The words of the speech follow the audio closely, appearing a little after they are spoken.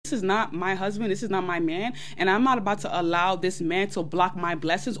this is not my husband, this is not my man, and I'm not about to allow this man to block my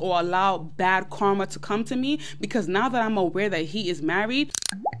blessings or allow bad karma to come to me, because now that I'm aware that he is married.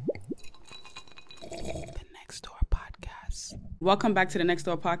 The Next Door Podcast. Welcome back to the Next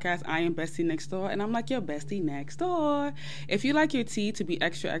Door Podcast. I am Bestie Next Door, and I'm like your bestie next door. If you like your tea to be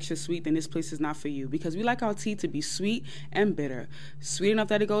extra, extra sweet, then this place is not for you, because we like our tea to be sweet and bitter. Sweet enough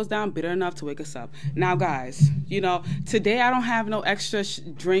that it goes down, bitter enough to wake us up. Now, guys, today I don't have no extra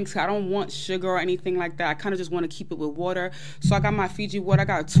drinks. I don't want sugar or anything like that. I kind of just want to keep it with water. So I got my Fiji water. I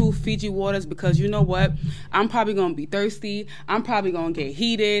got 2 Fiji waters, because you know what? I'm probably going to be thirsty. I'm probably going to get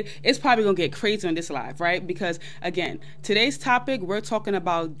heated. It's probably going to get crazy on this live, right? Because, again, today's topic, we're talking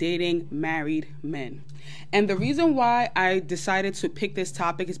about dating married men. And the reason why I decided to pick this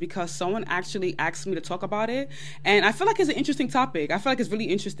topic is because someone actually asked me to talk about it. And I feel like it's an interesting topic. I feel like it's really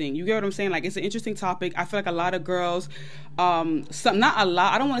interesting. You get what I'm saying? Like, it's an interesting topic. I feel like a lot of girls, not a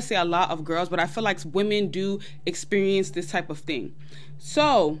lot, I don't want to say a lot of girls, but I feel like women do experience this type of thing.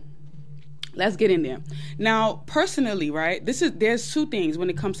 So let's get in there. Now, personally, right, there's 2 things when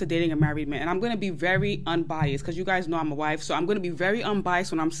it comes to dating a married man. And I'm going to be very unbiased, because you guys know I'm a wife. So I'm going to be very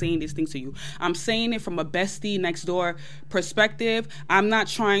unbiased when I'm saying these things to you. I'm saying it from a bestie next door perspective. I'm not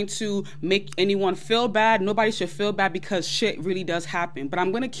trying to make anyone feel bad. Nobody should feel bad, because shit really does happen. But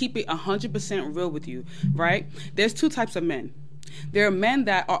I'm going to keep it 100% real with you, right? There's 2 types of men. There are men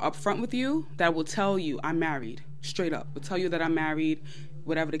that are upfront with you that will tell you, I'm married, straight up. Will tell you that I'm married,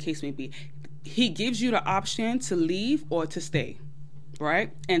 whatever the case may be. He gives you the option to leave or to stay,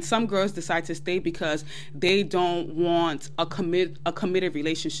 right? And some girls decide to stay because they don't want a committed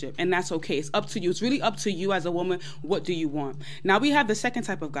relationship, and that's okay. It's up to you. It's really up to you as a woman. What do you want? Now, we have the second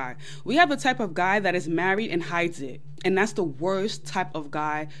type of guy. We have the type of guy that is married and hides it, and that's the worst type of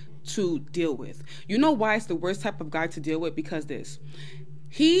guy to deal with. You know why it's the worst type of guy to deal with? Because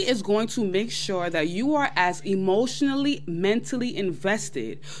he is going to make sure that you are as emotionally, mentally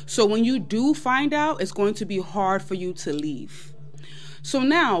invested. So when you do find out, it's going to be hard for you to leave. So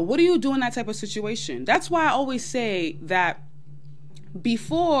now, what do you do in that type of situation? That's why I always say that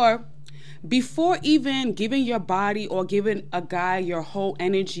before even giving your body or giving a guy your whole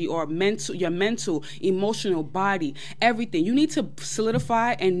energy or your mental, emotional body, everything, you need to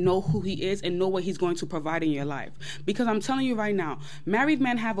solidify and know who he is and know what he's going to provide in your life. Because I'm telling you right now, married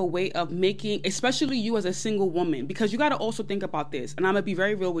men have a way of making, especially you as a single woman, because you got to also think about this, and I'm going to be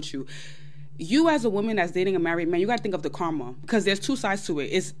very real with you. You as a woman that's dating a married man, you got to think of the karma, because there's 2 sides to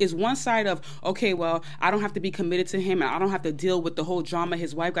it. It's one side of, okay, well, I don't have to be committed to him, and I don't have to deal with the whole drama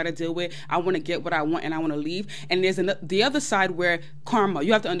his wife got to deal with. I want to get what I want, and I want to leave. And there's the other side where karma,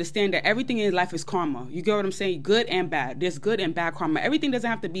 you have to understand that everything in life is karma. You get what I'm saying? Good and bad. There's good and bad karma. Everything doesn't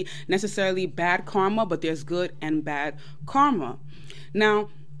have to be necessarily bad karma, but there's good and bad karma. Now,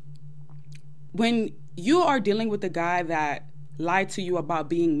 when you are dealing with a guy that lied to you about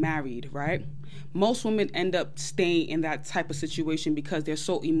being married, right? Most women end up staying in that type of situation because they're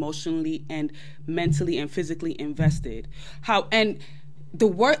so emotionally and mentally and physically invested. And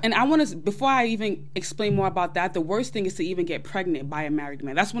I want to, before I even explain more about that, the worst thing is to even get pregnant by a married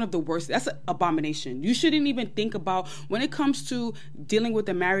man. That's one of the worst. That's an abomination. You shouldn't even think about, when it comes to dealing with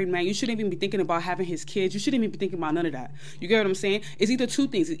a married man, you shouldn't even be thinking about having his kids. You shouldn't even be thinking about none of that. You get what I'm saying? It's either 2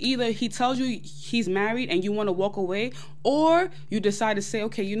 things. It's either he tells you he's married and you want to walk away, or you decide to say,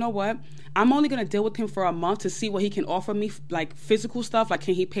 okay, you know what? I'm only going to deal with him for a month to see what he can offer me, like physical stuff, like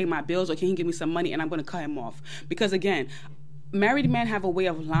can he pay my bills or can he give me some money, and I'm going to cut him off. Because again, married men have a way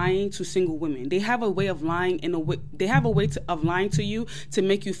of lying to single women. They have a way of lying of lying to you to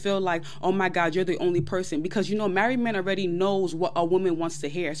make you feel like, oh my God, you're the only person. Because married men already knows what a woman wants to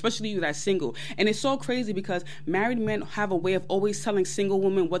hear, especially you that's single. And it's so crazy because married men have a way of always telling single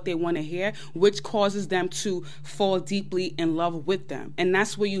women what they want to hear, which causes them to fall deeply in love with them. And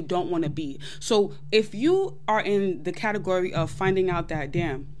that's where you don't want to be. So if you are in the category of finding out that,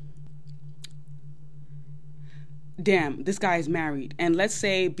 damn, this guy is married, and let's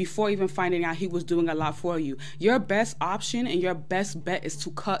say before even finding out he was doing a lot for you, your best option and your best bet is to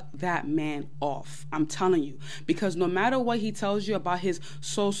cut that man off. I'm telling you, because no matter what he tells you about his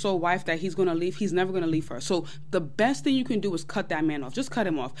so-so wife that he's going to leave, he's never going to leave her. So the best thing you can do is cut that man off. Just cut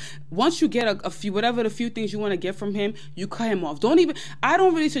him off. Once you get a few, whatever the few things you want to get from him, you cut him off. I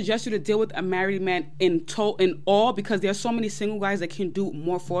don't really suggest you to deal with a married man in all, because there's so many single guys that can do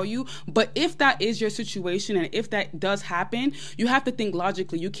more for you. But if that is your situation, and if that does happen, you have to think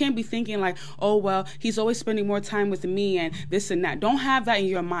logically. You can't be thinking like, oh, well, he's always spending more time with me and this and that. Don't have that in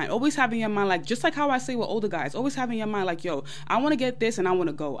your mind. Always have in your mind, like, just like how I say with older guys, always have in your mind like, yo, I want to get this and I want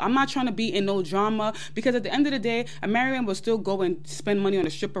to go. I'm not trying to be in no drama, because at the end of the day, a married man will still go and spend money on a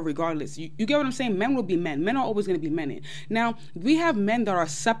stripper regardless. You get what I'm saying? Men will be men. Men are always going to be men. Now, we have men that are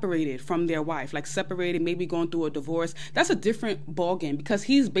separated from their wife, like separated, maybe going through a divorce. That's a different ballgame, because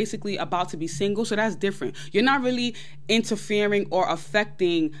he's basically about to be single, so that's different. You're not really interfering or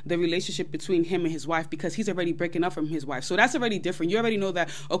affecting the relationship between him and his wife, because he's already breaking up from his wife. So that's already different. You already know that,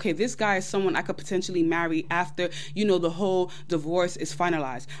 okay, this guy is someone I could potentially marry after, the whole divorce is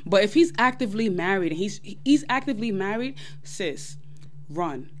finalized. But if he's actively married and he's actively married, sis,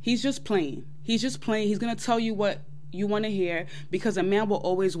 run. He's just playing. He's going to tell you what you want to hear, because a man will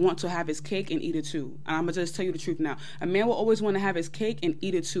always want to have his cake and eat it too. And I'm going to just tell you the truth now. A man will always want to have his cake and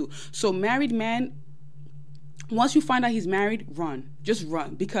eat it too. So married man, once you find out he's married, run. Just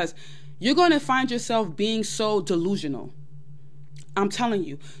run, because you're going to find yourself being so delusional. I'm telling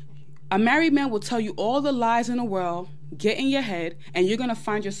you. A married man will tell you all the lies in the world, get in your head, and you're going to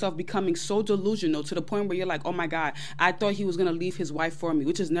find yourself becoming so delusional to the point where you're like, oh my God, I thought he was going to leave his wife for me,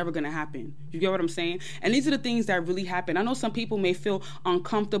 which is never going to happen. You get what I'm saying? And these are the things that really happen. I know some people may feel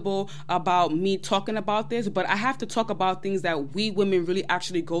uncomfortable about me talking about this, but I have to talk about things that we women really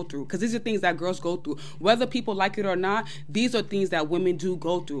actually go through, because these are things that girls go through. Whether people like it or not, these are things that women do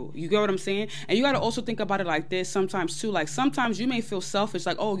go through. You get what I'm saying? And you got to also think about it like this sometimes too. Like sometimes you may feel selfish,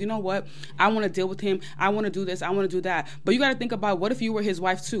 like, oh, you know what? I want to deal with him. I want to do this. I want to do that. But you got to think about, what if you were his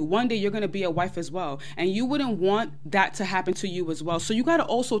wife too? One day you're going to be a wife as well. And you wouldn't want that to happen to you as well. So you got to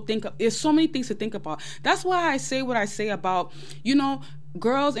also think, there's so many things to think about. That's why I say what I say about,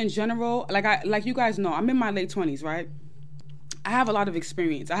 girls in general. Like you guys know, I'm in my late 20s, right? I have a lot of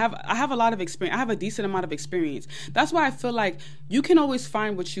experience. I have a lot of experience. I have a decent amount of experience. That's why I feel like you can always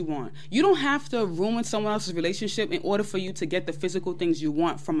find what you want. You don't have to ruin someone else's relationship in order for you to get the physical things you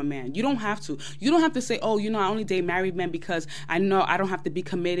want from a man. You don't have to. You don't have to say, oh, I only date married men because I know I don't have to be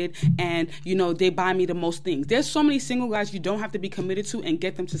committed and, they buy me the most things. There's so many single guys you don't have to be committed to and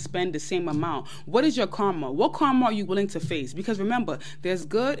get them to spend the same amount. What is your karma? What karma are you willing to face? Because remember, there's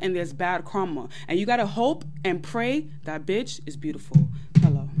good and there's bad karma. And you got to hope and pray that bitch is beautiful.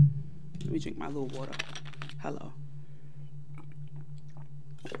 Hello. Let me drink my little water. Hello.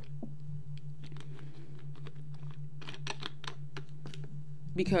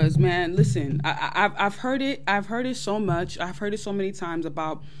 Because, man, listen, I've heard it so much. I've heard it so many times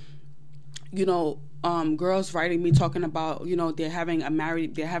about, girls writing me talking about, they're having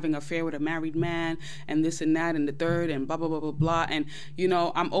an affair with a married man and this and that and the third and blah, blah, blah, blah, blah. And,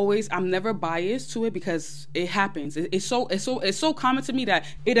 I'm never biased to it, because it happens. It's so common to me that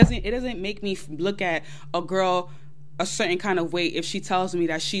it doesn't make me look at a girl a certain kind of way if she tells me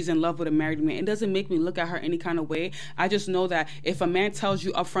that she's in love with a married man. It doesn't make me look at her any kind of way. I just know that if a man tells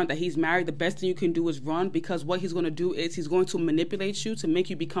you up front that he's married, the best thing you can do is run, because what he's going to do is he's going to manipulate you to make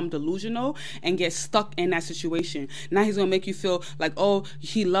you become delusional and get stuck in that situation. Now he's going to make you feel like, oh,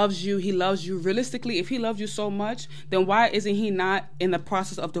 he loves you. Realistically, if he loves you so much, then why isn't he not in the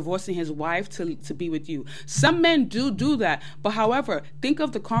process of divorcing his wife to be with you? Some men do that. But however, think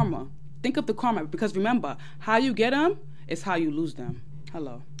of the karma. Because remember, how you get them is how you lose them.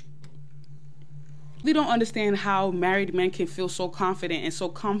 Hello. We don't understand how married men can feel so confident and so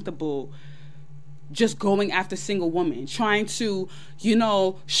comfortable just going after single women, trying to,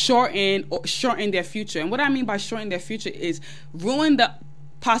 shorten their future. And what I mean by shorten their future is ruin the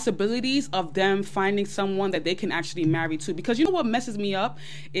possibilities of them finding someone that they can actually marry to. Because what messes me up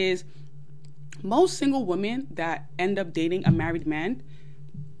is most single women that end up dating a married man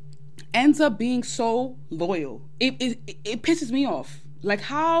ends up being so loyal. It pisses me off. Like,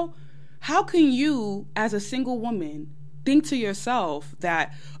 how can you, as a single woman, think to yourself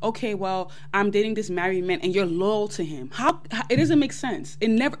that, okay, well, I'm dating this married man and you're loyal to him? How it doesn't make sense.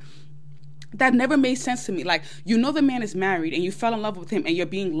 That never made sense to me. Like, the man is married and you fell in love with him and you're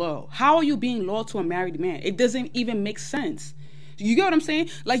being loyal. How are you being loyal to a married man? It doesn't even make sense. You get what I'm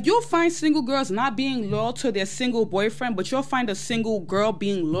saying? Like, you'll find single girls not being loyal to their single boyfriend, but you'll find a single girl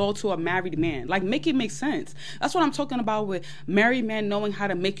being loyal to a married man. Like, make it make sense. That's what I'm talking about with married men knowing how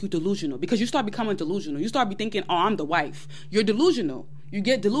to make you delusional. Because you start becoming delusional. You start be thinking, oh, I'm the wife. You're delusional. You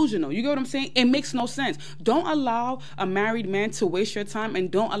get delusional. You get what I'm saying? It makes no sense. Don't allow a married man to waste your time,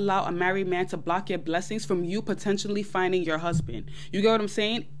 and don't allow a married man to block your blessings from you potentially finding your husband. You get what I'm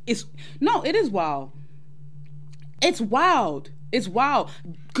saying? It is wild. It's wild. It's wild.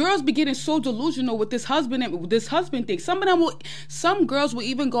 Girls be getting so delusional with this husband and with this husband thing. Some girls will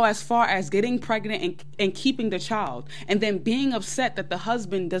even go as far as getting pregnant and keeping the child, and then being upset that the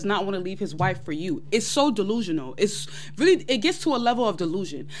husband does not want to leave his wife for you. It's so delusional. It gets to a level of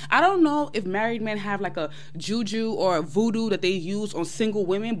delusion. I don't know if married men have like a juju or a voodoo that they use on single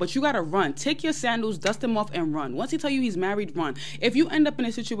women, but you gotta run. Take your sandals, dust them off, and run. Once he tell you he's married, run. If you end up in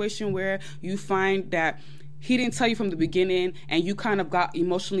a situation where you find that he didn't tell you from the beginning and you kind of got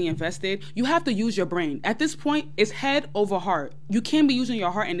emotionally invested, you have to use your brain. At this point, it's head over heart. You can't be using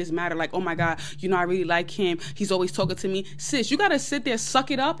your heart in this matter like, oh my God, I really like him. He's always talking to me. Sis, you got to sit there, suck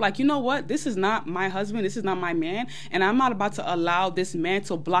it up. Like, you know what? This is not my husband. This is not my man. And I'm not about to allow this man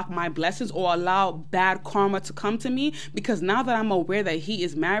to block my blessings or allow bad karma to come to me, because now that I'm aware that he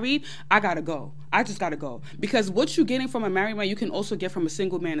is married, I got to go. I just got to go. Because what you're getting from a married man, you can also get from a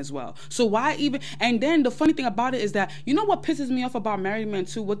single man as well. So why even... And then the funny thing about it is that, you know what pisses me off about married men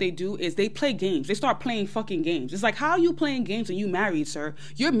too? What they do is they play games. They start playing fucking games. It's like, how are you playing games and you married, sir?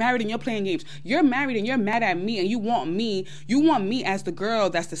 You're married and you're playing games. You're married and you're mad at me and you want me as the girl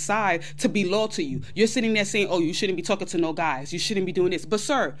that's the side to be loyal to you. You're sitting there saying, oh, you shouldn't be talking to no guys. You shouldn't be doing this. But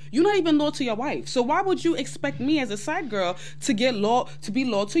sir, you're not even loyal to your wife. So why would you expect me as a side girl to be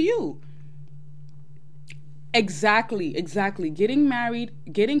loyal to you? Exactly. Getting married,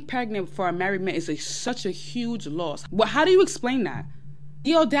 getting pregnant for a married man is such a huge loss. Well, how do you explain that?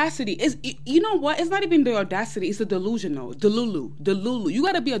 The audacity is, you know what? It's not even the audacity. It's the delusional. Delulu. You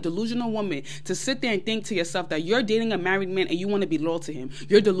got to be a delusional woman to sit there and think to yourself that you're dating a married man and you want to be loyal to him.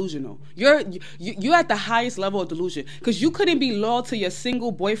 You're delusional. You're at the highest level of delusion, because you couldn't be loyal to your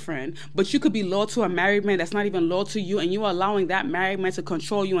single boyfriend, but you could be loyal to a married man that's not even loyal to you, and you're allowing that married man to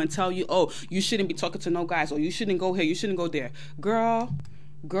control you and tell you, oh, you shouldn't be talking to no guys, or you shouldn't go here, you shouldn't go there. Girl,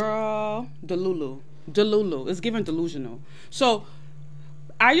 delulu. It's given delusional. So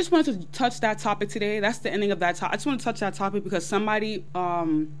I just wanted to touch that topic today. That's the ending of that topic. I just want to touch that topic because somebody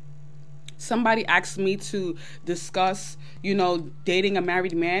asked me to discuss, dating a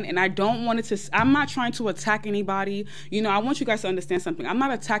married man, and I don't want it to. I'm not trying to attack anybody. I want you guys to understand something. I'm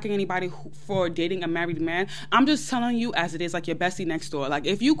not attacking anybody for dating a married man. I'm just telling you as it is, like your bestie next door. Like,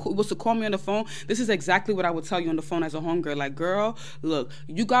 if you was to call me on the phone, this is exactly what I would tell you on the phone as a homegirl. Like, girl, look,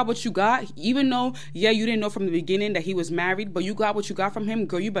 you got what you got. Even though, you didn't know from the beginning that he was married, but you got what you got from him,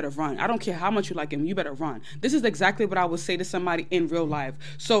 girl, you better run. I don't care how much you like him, you better run. This is exactly what I would say to somebody in real life.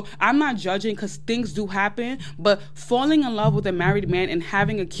 So I'm not judging, because things do happen, but falling in love with a married man and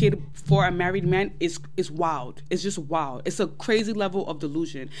having a kid for a married man is wild. It's just wild. It's a crazy level of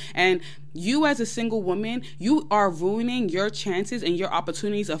delusion. And you as a single woman, you are ruining your chances and your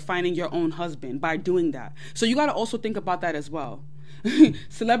opportunities of finding your own husband by doing that. So you got to also think about that as well.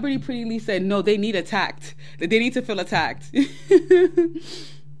 Celebrity Pretty Lee said, no, they need attacked. They need to feel attacked.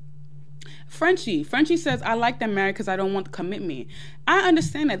 Frenchie says, I like them married because I don't want the commitment. I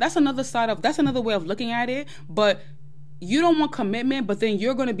understand that. That's another way of looking at it. But you don't want commitment, but then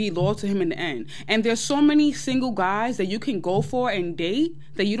you're going to be loyal to him in the end. And there's so many single guys that you can go for and date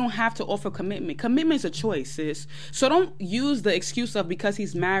that you don't have to offer commitment. Commitment is a choice, sis. So don't use the excuse of because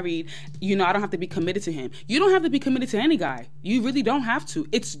he's married, I don't have to be committed to him. You don't have to be committed to any guy. You really don't have to.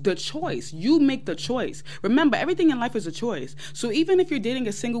 It's the choice. You make the choice. Remember, everything in life is a choice. So even if you're dating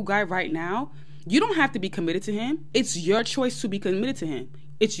a single guy right now, you don't have to be committed to him. It's your choice to be committed to him.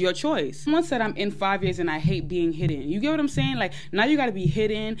 It's your choice. Someone said I'm in 5 years and I hate being hidden. You get what I'm saying? Like, now you got to be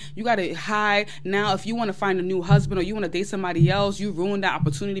hidden. You got to hide. Now, if you want to find a new husband or you want to date somebody else, you ruin that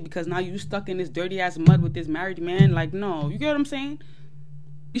opportunity because now you stuck in this dirty ass mud with this married man. Like, no. You get what I'm saying?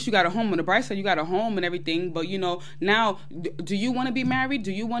 At least you got a home. On the bright side, you got a home and everything. But, now, do you want to be married?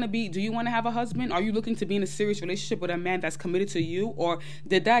 Do you want to have a husband? Are you looking to be in a serious relationship with a man that's committed to you? Or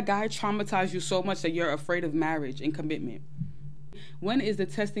did that guy traumatize you so much that you're afraid of marriage and commitment? When is the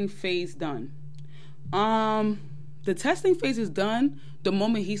testing phase done? The testing phase is done the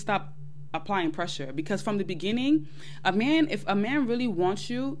moment he stopped applying pressure. Because from the beginning, if a man really wants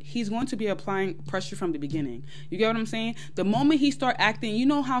you, he's going to be applying pressure from the beginning. You get what I'm saying? The moment he start acting, you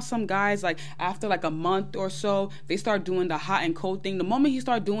know how some guys, like, after like a month or so, they start doing the hot and cold thing. The moment he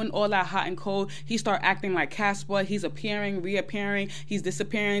start doing all that hot and cold, he start acting like Casper. He's appearing, reappearing, he's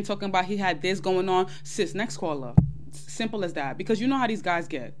disappearing, talking about he had this going on. Sis, next caller. Simple as that. Because you know how these guys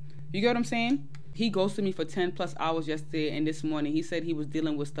get. You get what I'm saying? He ghosted me for 10 plus hours yesterday and this morning. He said he was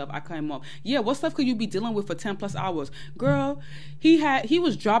dealing with stuff. I cut him off. Yeah, what stuff could you be dealing with for 10 plus hours? Girl, he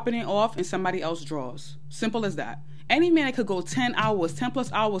was dropping it off in somebody else's drawers. Simple as that. Any man that could go 10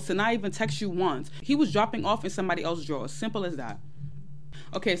 plus hours to not even text you once, he was dropping off in somebody else's drawers. Simple as that.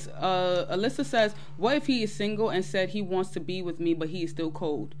 Okay, so, Alyssa says, what if he is single and said he wants to be with me, but he is still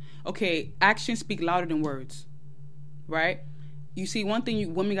cold? Okay, actions speak louder than words, right? You see, one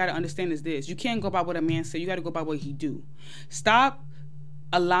thing women got to understand is this. You can't go by what a man say. You got to go by what he do. Stop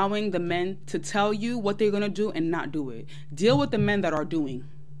allowing the men to tell you what they're going to do and not do it. Deal with the men that are doing.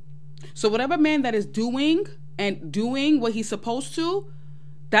 So whatever man that is doing and doing what he's supposed to,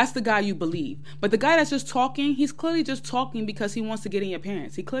 that's the guy you believe. But the guy that's just talking, he's clearly just talking because he wants to get in your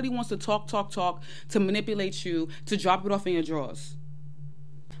pants. He clearly wants to talk to manipulate you, to drop it off in your drawers.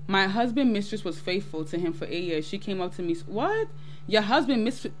 My husband mistress was faithful to him for 8 years. She came up to me. What? Your husband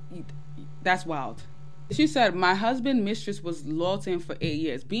mistress? That's wild. She said, my husband mistress was loyal to him for 8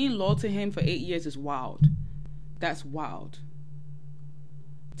 years. Being loyal to him for 8 years is wild. That's wild.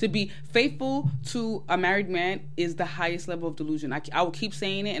 To be faithful to a married man is the highest level of delusion. I will keep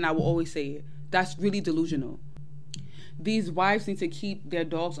saying it and I will always say it. That's really delusional. These wives need to keep their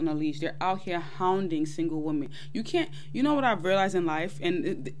dogs on a leash. They're out here hounding single women. You can't. You know what I've realized in life,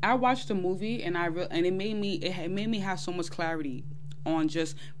 and I watched the movie, and it made me have so much clarity on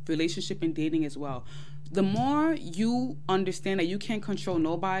just relationship and dating as well. The more you understand that you can't control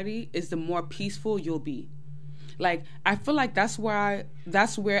nobody, is the more peaceful you'll be. Like, I feel like that's where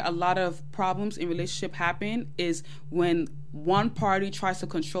a lot of problems in relationship happen, is when one party tries to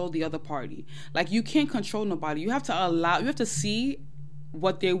control the other party. Like, you can't control nobody. You have to see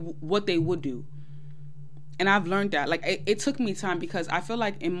what they would do. And I've learned that. Like, it took me time, because I feel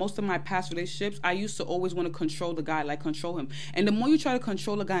like in most of my past relationships, I used to always want to control the guy, like control him. And the more you try to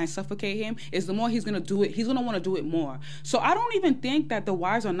control a guy and suffocate him, is the more he's going to do it. He's going to want to do it more. So I don't even think that the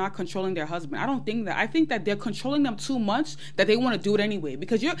wives are not controlling their husband. I don't think that. I think that they're controlling them too much that they want to do it anyway.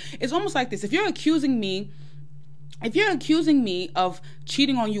 Because it's almost like this. If you're accusing me of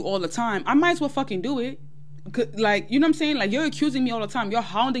cheating on you all the time, I might as well fucking do it. Like, you know what I'm saying? Like, you're accusing me all the time. You're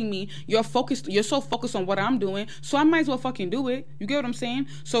hounding me. You're so focused on what I'm doing. So I might as well fucking do it. You get what I'm saying?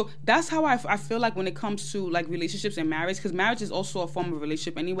 So that's how I feel like when it comes to, like, relationships and marriage. Because marriage is also a form of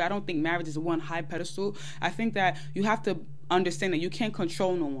relationship anyway. I don't think marriage is one high pedestal. I think that you have to understand that you can't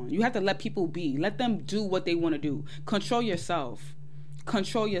control no one. You have to let people be. Let them do what they want to do. Control yourself.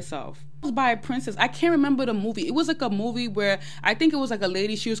 Control yourself. It was by a princess. I can't remember the movie. It was like a movie where I think it was like a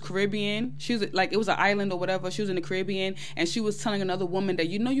lady. She was Caribbean. She was like, it was an island or whatever. She was in the Caribbean, and she was telling another woman that,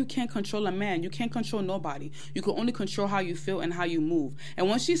 you can't control a man. You can't control nobody. You can only control how you feel and how you move. And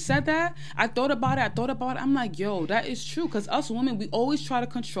when she said that, I thought about it. I'm like, yo, that is true. Because us women, we always try to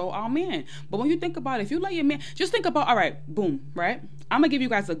control our man. But when you think about it, if you let your man, just think about, all right, boom, right? I'm gonna give you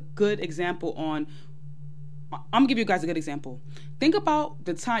guys a good example. Think about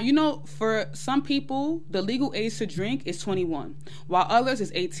the time, for some people, the legal age to drink is 21, while others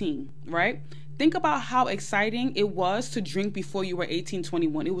is 18, right? Think about how exciting it was to drink before you were 18,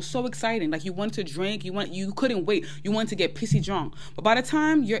 21. It was so exciting. Like, you wanted to drink, you couldn't wait. You wanted to get pissy drunk. But by the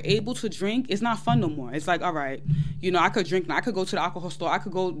time you're able to drink, it's not fun no more. It's like, all right, I could drink now. I could go to the alcohol store. I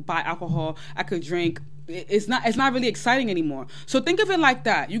could go buy alcohol. I could drink. It's not really exciting anymore. So think of it like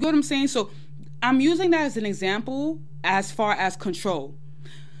that. You get what I'm saying? So I'm using that as an example as far as control.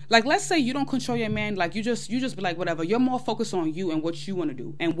 Like, let's say you don't control your man. Like, you just be like, whatever. You're more focused on you and what you want to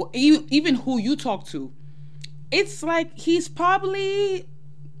do, and even who you talk to. It's like he's probably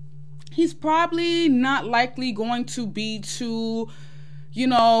not likely going to be too,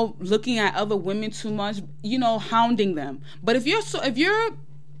 looking at other women too much, hounding them. But if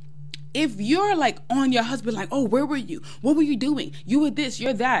you're like on your husband, like, oh, where were you? What were you doing? You were this,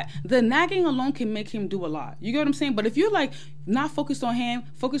 you're that. The nagging alone can make him do a lot. You get what I'm saying? But if you're like not focused on him,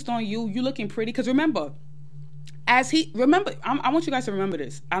 focused on you looking pretty. Because remember, I want you guys to remember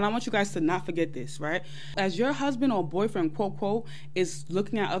this. And I want you guys to not forget this, right? As your husband or boyfriend, quote, quote, is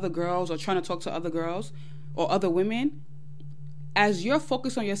looking at other girls or trying to talk to other girls or other women, as you're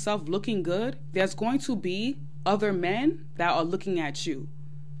focused on yourself looking good, there's going to be other men that are looking at you.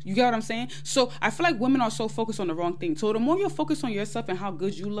 You get what I'm saying? So I feel like women are so focused on the wrong thing. So the more you're focused on yourself and how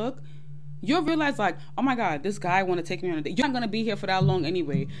good you look, you'll realize, like, oh my God, this guy want to take me on a date. You're not going to be here for that long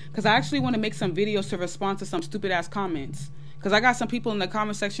anyway. Because I actually want to make some videos to respond to some stupid ass comments. Because I got some people in the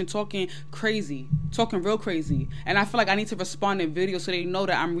comment section talking real crazy. And I feel like I need to respond in videos so they know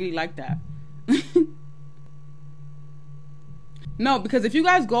that I'm really like that. No, because if you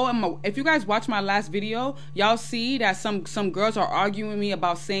guys watch my last video, y'all see that some girls are arguing with me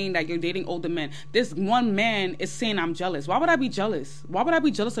about saying that you're dating older men. This one man is saying I'm jealous. Why would I be jealous? Why would I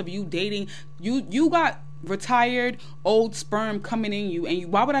be jealous of you dating? You got retired old sperm coming in you,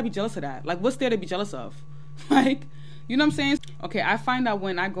 and why would I be jealous of that? Like, what's there to be jealous of? Like, you know what I'm saying? Okay, I find that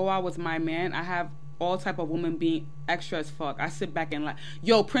when I go out with my man, I have all type of women being extra as fuck. I sit back and like,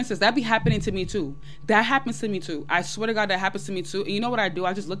 yo, princess, that be happening to me too. That happens to me too. I swear to God, that happens to me too. And you know what I do?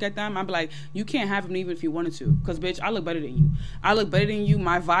 I just look at them. I be like, you can't have him even if you wanted to. Because, bitch, I look better than you. I look better than you.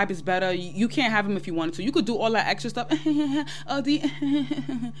 My vibe is better. You can't have him if you wanted to. You could do all that extra stuff.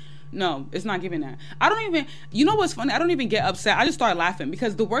 No, it's not giving that. I don't even, you know what's funny? I don't even get upset. I just start laughing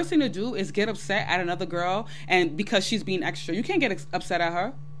because the worst thing to do is get upset at another girl and because she's being extra. You can't get upset at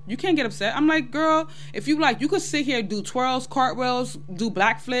her. You can't get upset. I'm like, girl, if you like, you could sit here, do twirls, cartwheels, do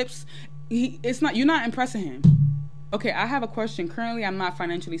black flips. You're not impressing him. Okay, I have a question. Currently, I'm not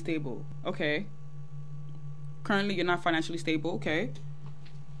financially stable. Okay. Currently, you're not financially stable. Okay.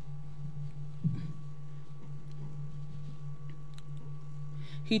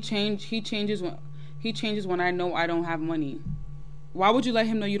 He changes when I know I don't have money. Why would you let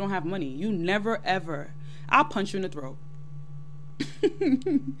him know you don't have money? You never ever. I'll punch you in the throat.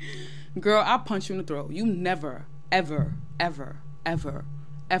 Girl, I'll punch you in the throat. You never, ever, ever, ever,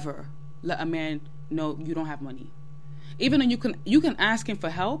 ever let a man know you don't have money. Even though you can ask him for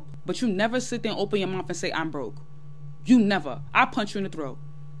help, but you never sit there and open your mouth and say, I'm broke. You never. I'll punch you in the throat.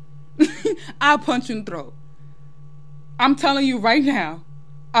 I'll punch you in the throat. I'm telling you right now.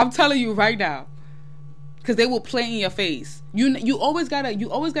 Because they will play in your face. You always gotta,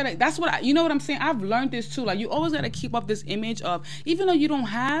 that's what, you know what I'm saying? I've learned this too. Like, you always gotta keep up this image of, even though you don't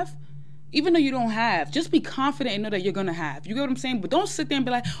have, just be confident and know that you're gonna have. You get what I'm saying? But don't sit there and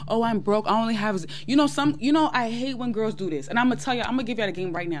be like, oh, I'm broke. I only have, I hate when girls do this. And I'm gonna tell you, I'm gonna give you the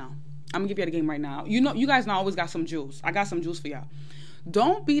game right now. You guys know I always got some jewels. I got some jewels for y'all.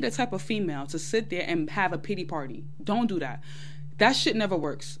 Don't be the type of female to sit there and have a pity party. Don't do that. That shit never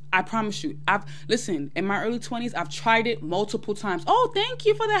works. I promise you. Listen, in my early 20s, I've tried it multiple times. Oh, thank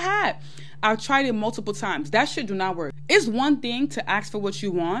you for the hat. I've tried it multiple times. That shit do not work. It's one thing to ask for what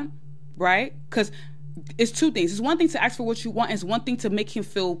you want, right? Because it's two things. It's one thing to ask for what you want. It's one thing to make him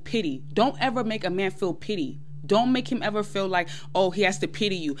feel pity. Don't ever make a man feel pity. Don't make him ever feel like, oh, he has to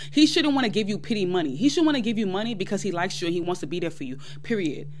pity you. He shouldn't want to give you pity money. He should want to give you money because he likes you and he wants to be there for you.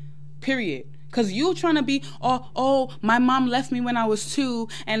 Period. Because you trying to be, oh, my mom left me when I was 2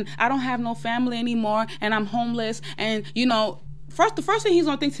 and I don't have no family anymore and I'm homeless. And, the first thing he's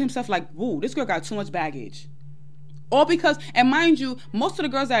going to think to himself like, whoa, this girl got too much baggage. All because, and mind you, most of the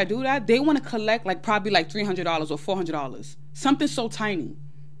girls that do that, they want to collect probably $300 or $400. Something so tiny.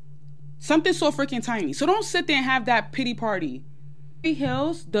 Something so freaking tiny. So don't sit there and have that pity party.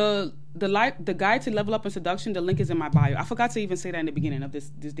 Hills, the guide to level up in seduction, the link is in my bio. I forgot to even say that in the beginning of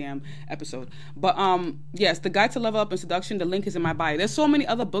this damn episode. But yes, the guide to level up in seduction, the link is in my bio. There's so many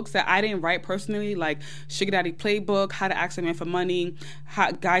other books that I didn't write personally, like Sugar Daddy Playbook, How to Ask a Man for Money,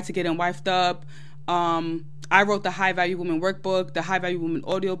 Guide to Getting Wifed Up. I wrote the High Value Woman Workbook, the High Value Woman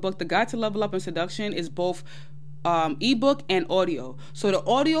Audiobook. The Guide to Level Up in Seduction is both ebook and audio. So the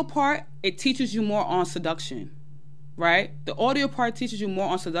audio part, it teaches you more on seduction. Right? The audio part teaches you more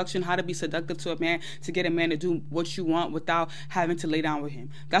on seduction, how to be seductive to a man, to get a man to do what you want without having to lay down with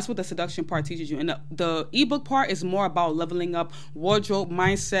him. That's what the seduction part teaches you. And the ebook part is more about leveling up wardrobe,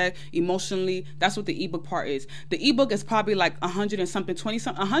 mindset, emotionally. That's what the ebook part is. The ebook is probably 120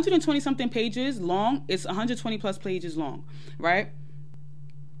 something pages long. It's 120 plus pages long, right?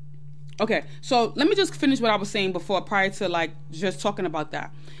 Okay, so let me just finish what I was saying before, prior to just talking about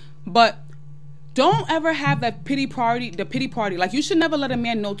that. But don't ever have that pity party. Like, you should never let a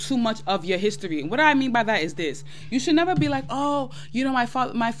man know too much of your history. And what I mean by that is this. You should never be like, oh, my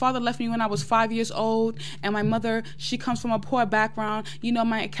father left me when I was 5 years old, and my mother, she comes from a poor background.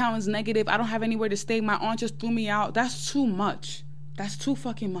 My account is negative. I don't have anywhere to stay. My aunt just threw me out. That's too much. That's too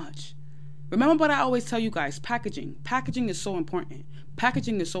fucking much. Remember what I always tell you guys, packaging. Packaging is so important.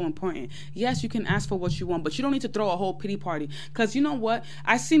 Yes, you can ask for what you want, but you don't need to throw a whole pity party. Because you know what?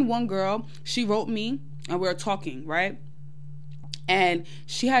 I seen one girl, she wrote me, and we were talking, right? And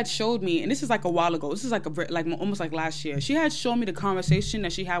she had showed me, and this is a while ago. This is almost last year. She had shown me the conversation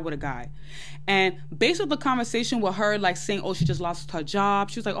that she had with a guy. And based on the conversation with her, saying, oh, she just lost her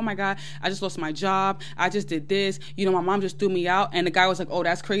job. She was like, oh my God, I just lost my job. I just did this. My mom just threw me out. And the guy was like, oh,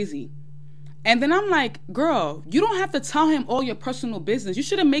 that's crazy. And then I'm like, girl, you don't have to tell him all your personal business. You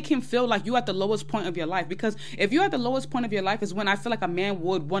shouldn't make him feel like you're at the lowest point of your life. Because if you're at the lowest point of your life is when I feel like a man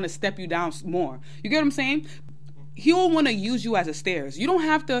would want to step you down more. You get what I'm saying? He will want to use you as a stairs. You don't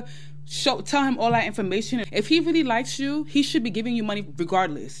have to tell him all that information. If he really likes you, he should be giving you money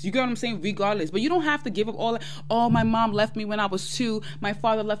regardless. You get what I'm saying? Regardless. But you don't have to give up all that. Oh, my mom left me when I was 2. My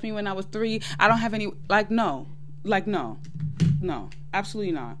father left me when I was 3. I don't have any. No. No.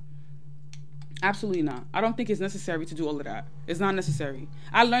 Absolutely not. Absolutely not. I don't think it's necessary to do all of that. It's not necessary.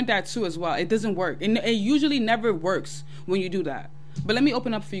 I learned that too as well. It doesn't work. And it usually never works when you do that. But let me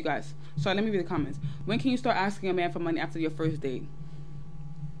open up for you guys. Sorry, let me read the comments. When can you start asking a man for money after your first date?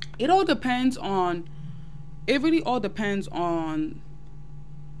 It really all depends on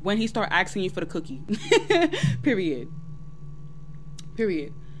when he start asking you for the cookie. Period.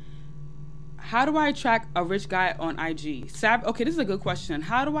 How do I attract a rich guy on IG? Okay, this is a good question.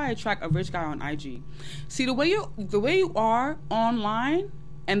 How do I attract a rich guy on IG? See, the way you are online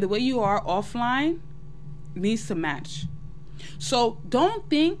and the way you are offline needs to match. So don't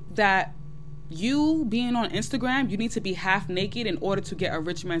think that you being on Instagram, you need to be half naked in order to get a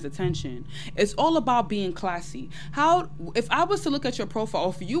rich man's attention. It's all about being classy. If I was to look at your profile, or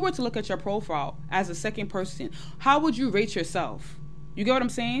if you were to look at your profile as a second person, how would you rate yourself? You get what I'm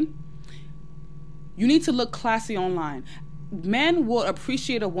saying? You need to look classy online. Men will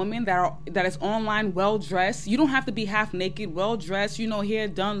appreciate a woman that is online, well dressed. You don't have to be half naked, well dressed, hair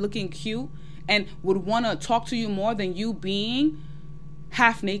done, looking cute, and would want to talk to you more than you being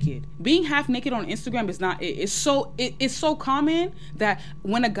half naked. Being half naked on Instagram is not it. It's so common that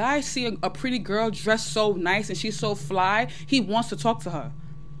when a guy see a pretty girl dressed so nice and she's so fly, he wants to talk to her.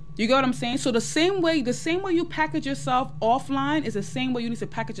 You get what I'm saying? So the same way you package yourself offline is the same way you need to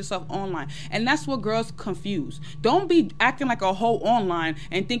package yourself online. And that's what girls confuse. Don't be acting like a hoe online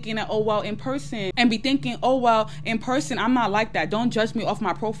and thinking that, in person, and be thinking, in person, I'm not like that. Don't judge me off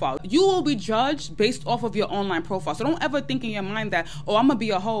my profile. You will be judged based off of your online profile. So don't ever think in your mind that, I'm going to be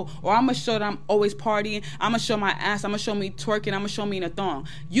a hoe, or I'm going to show that I'm always partying. I'm going to show my ass. I'm going to show me twerking. I'm going to show me in a thong.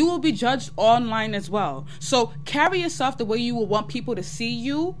 You will be judged online as well. So carry yourself the way you will want people to see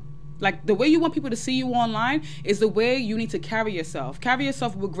you. Like, the way you want people to see you online is the way you need to carry yourself. Carry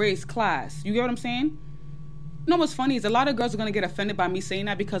yourself with grace, class. You get what I'm saying? You know what's funny is a lot of girls are going to get offended by me saying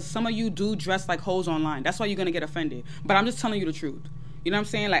that because some of you do dress like hoes online. That's why you're going to get offended. But I'm just telling you the truth. You know what I'm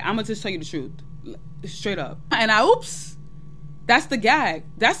saying? Like, I'm going to just tell you the truth. Straight up. And that's the gag.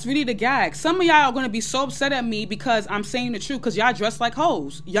 That's really the gag. Some of y'all are going to be so upset at me because I'm saying the truth because y'all dress like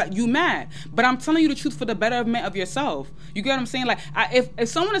hoes. You mad. But I'm telling you the truth for the betterment of yourself. You get what I'm saying? Like, if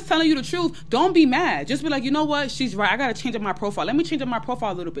someone is telling you the truth, don't be mad. Just be like, you know what? She's right. I got to change up my profile. Let me change up my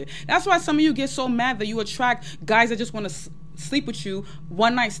profile a little bit. That's why some of you get so mad that you attract guys that just want to sleep with you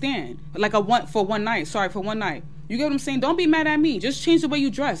one night stand. For one night. You get what I'm saying? Don't be mad at me. Just change the way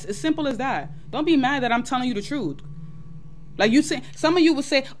you dress. As simple as that. Don't be mad that I'm telling you the truth. Like you say, some of you would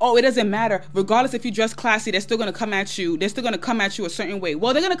say, it doesn't matter. Regardless if you dress classy, they're still going to come at you. They're still going to come at you a certain way.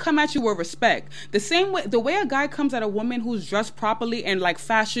 Well, they're going to come at you with respect. The way a guy comes at a woman who's dressed properly and like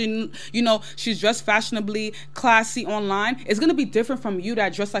fashion, she's dressed fashionably, classy online, it's going to be different from you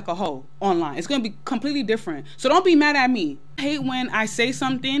that dress like a hoe online. It's going to be completely different. So don't be mad at me. I hate when I say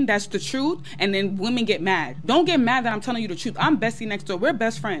something that's the truth and then women get mad. Don't get mad that I'm telling you the truth. I'm Bestie next door. We're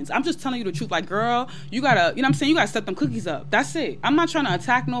best friends. I'm just telling you the truth. Like, girl, you gotta, you know what I'm saying? You gotta set them cookies up. That's it. I'm not trying to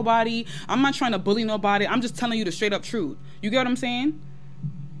attack nobody. I'm not trying to bully nobody. I'm just telling you the straight up truth. You get what I'm saying?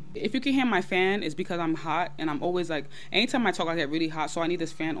 If you can hear my fan, it's because I'm hot and I'm always like, anytime I talk, I get really hot. So I need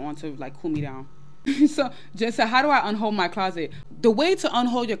this fan on to like cool me down. So how do I unhold my closet? The way to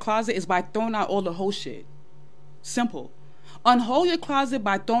unhold your closet is by throwing out all the whole shit. Simple. Unhold your closet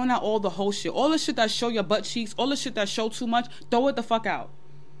by throwing out all the whole shit. All the shit that show your butt cheeks, all the shit that show too much, throw it the fuck out.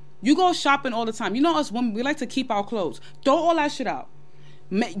 You go shopping all the time. You know us women, we like to keep our clothes. Throw all that shit out.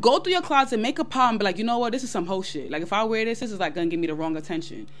 Go through your closet, make a pile and be like, you know what, this is some whole shit. Like, if I wear this is like gonna give me the wrong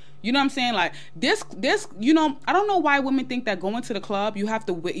attention. You know what I'm saying? Like, this, I don't know why women think that going to the club, you have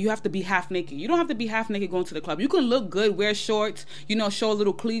to be half naked. You don't have to be half naked going to the club. You can look good, wear shorts, show a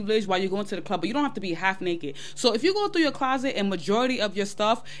little cleavage while you're going to the club, but you don't have to be half naked. So if you go through your closet and majority of your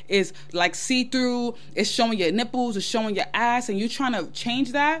stuff is like see-through, it's showing your nipples, it's showing your ass, and you're trying to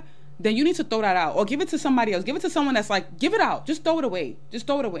change that, then you need to throw that out or give it to somebody else. Give it to someone that's like, give it out. Just throw it away.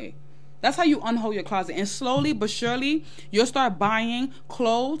 That's how you unhold your closet. And slowly but surely, you'll start buying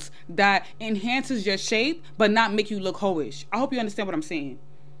clothes that enhances your shape, but not make you look hoish. I hope you understand what I'm saying.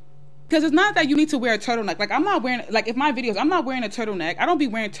 Because it's not that you need to wear a turtleneck. Like, I'm not wearing, like, if my videos, I'm not wearing a turtleneck. I don't be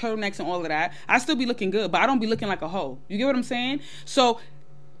wearing turtlenecks and all of that. I still be looking good, but I don't be looking like a hoe. You get what I'm saying? So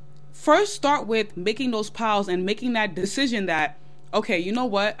first start with making those piles and making that decision that, okay, you know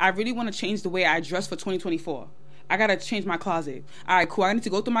what? I really want to change the way I dress for 2024. I got to change my closet. All right, cool. I need to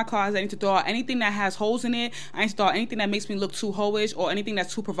go through my closet. I need to throw out anything that has holes in it. I need to throw out anything that makes me look too hoish or anything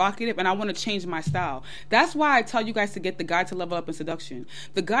that's too provocative, and I want to change my style. That's why I tell you guys to get the Guide to Level Up in Seduction.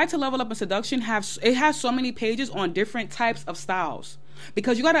 The Guide to Level Up in Seduction has so many pages on different types of styles.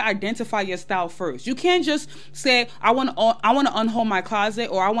 Because you got to identify your style first. You can't just say, I want to unhold my closet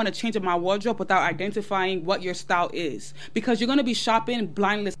or I want to change up my wardrobe without identifying what your style is. Because you're going to be shopping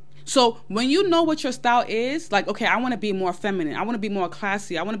blindly. So when you know what your style is, like, okay, I want to be more feminine. I want to be more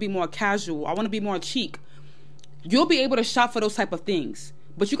classy. I want to be more casual. I want to be more chic. You'll be able to shop for those type of things.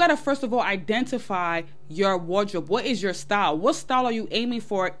 But you got to, first of all, identify your wardrobe. What is your style? What style are you aiming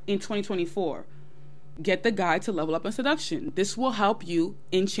for in 2024? Get the guide to Level Up in Seduction. This will help you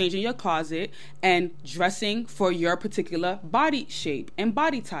in changing your closet and dressing for your particular body shape and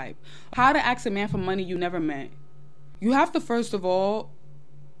body type. How to ask a man for money you never met. You have to, first of all,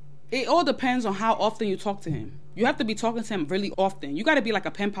 it all depends on how often you talk to him. You have to be talking to him really often. You got to be like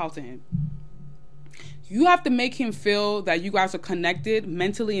a pen pal to him. You have to make him feel that you guys are connected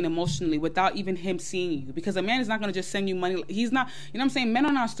mentally and emotionally without even him seeing you. Because a man is not going to just send you money. He's not, you know what I'm saying? Men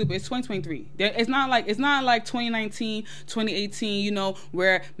are not stupid. It's 2023. It's not like 2019, 2018, you know,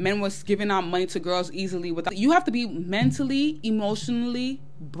 where men was giving out money to girls easily. You have to be mentally, emotionally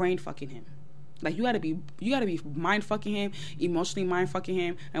brain fucking him. Like you gotta be mind fucking him, emotionally mind fucking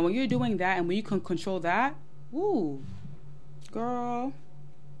him. And when you're doing that and when you can control that, woo, girl.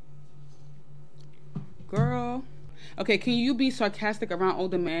 Okay, can you be sarcastic around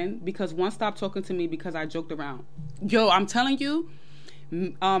older men? Because one stopped talking to me because I joked around. Yo, I'm telling you,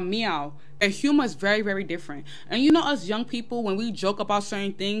 meow. And humor is very, very different. And you know, us young people, when we joke about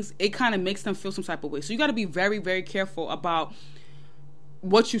certain things, it kind of makes them feel some type of way. So you got to be very, very careful about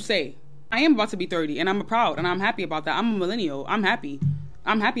what you say. I am about to be 30, and I'm proud, and I'm happy about that. I'm a millennial. I'm happy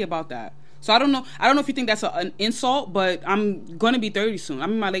about that. So I don't know if you think that's an insult, but I'm going to be 30 soon.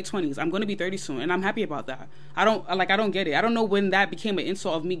 I'm in my late 20s. I'm going to be 30 soon, and I'm happy about that. I don't get it. I don't know when that became an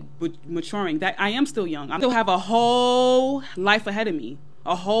insult of me maturing. That I am still young. I still have a whole life ahead of me.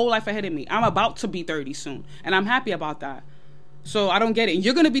 I'm about to be 30 soon, and I'm happy about that. So I don't get it.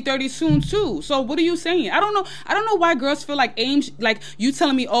 You're going to be 30 soon too. So what are you saying? I don't know why girls feel like like you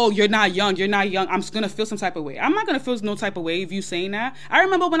telling me, oh, you're not young. I'm just going to feel some type of way. I'm not going to feel no type of way if you saying that. I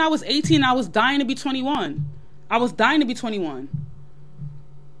remember when I was 18, I was dying to be 21. Let's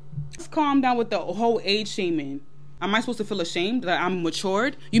calm down with the whole age shaming. Am I supposed to feel ashamed that I'm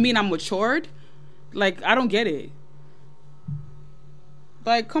matured? You mean I'm matured? Like, I don't get it.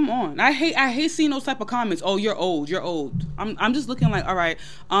 Like, come on. I hate seeing those type of comments. Oh, you're old. I'm just looking like, all right,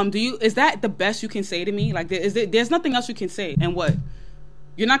 is that the best you can say to me? Like, there's nothing else you can say. And what?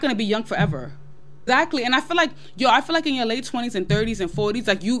 You're not going to be young forever. Exactly. And I feel like in your late 20s and 30s and 40s,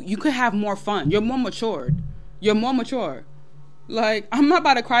 like you could have more fun. You're more matured. Like, I'm not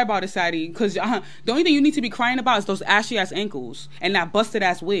about to cry about it, Sadie, because the only thing you need to be crying about is those ashy ass ankles and that busted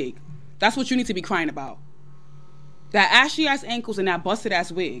ass wig. That's what you need to be crying about. That ashy ass ankles and that busted ass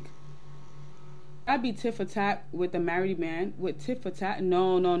wig. I'd be tit for tat with a married man. With tit for tat?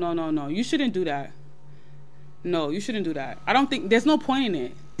 No. You shouldn't do that. No, you shouldn't do that. I don't think there's no point in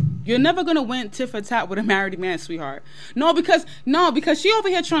it. You're never gonna win tit for tat with a married man, sweetheart. No, because she over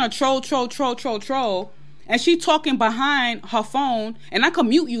here trying to troll, and she talking behind her phone, and I can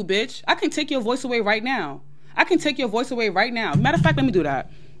mute you, bitch. I can take your voice away right now. Matter of fact, let me do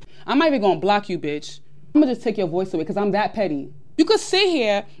that. I'm not even gonna block you, bitch. I'm gonna just take your voice away because I'm that petty. You could sit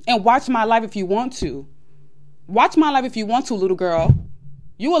here and watch my live if you want to. Little girl.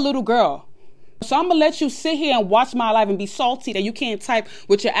 You a little girl. So I'm gonna let you sit here and watch my live and be salty that you can't type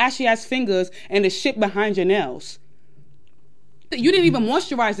with your ashy ass fingers and the shit behind your nails. You didn't even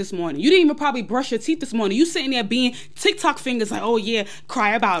moisturize this morning. You didn't even probably brush your teeth this morning. You sitting there being TikTok fingers like, oh yeah,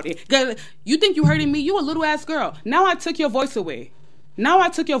 cry about it. You think you hurting me? You a little ass girl. Now I took your voice away.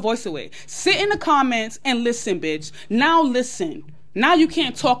 Sit in the comments and listen, bitch. Now listen. Now you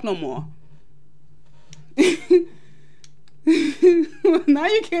can't talk no more. Now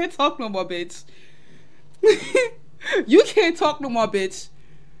you can't talk no more, bitch. You can't talk no more, bitch.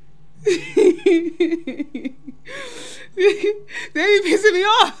 They be pissing me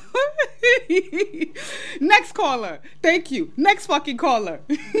off. Next caller. Thank you. Next fucking caller.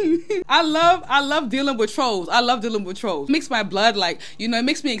 I love dealing with trolls. It makes my blood it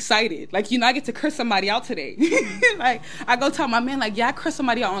makes me excited. Like, I get to curse somebody out today. Like, I go tell my man, like, yeah, I cursed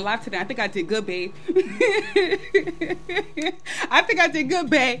somebody out on live today. I think I did good, babe. I think I did good,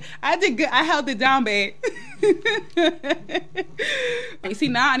 babe. I did good. I held it down, babe. You see,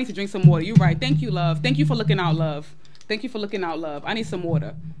 now I need to drink some water. You're right. Thank you, love. Thank you for looking out, love. I need some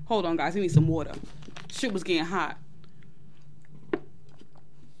water. Hold on, guys. I need some water. Shit was getting hot.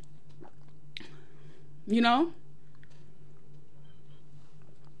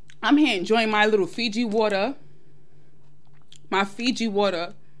 I'm here enjoying my little Fiji water.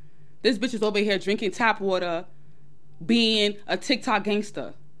 This bitch is over here drinking tap water. being a TikTok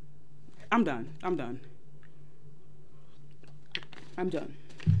gangster. I'm done.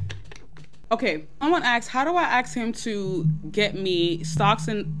 Okay, someone asked, how do I ask him to get me stocks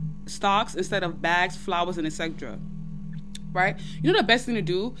instead of bags, flowers, and etc.? Right? You know the best thing to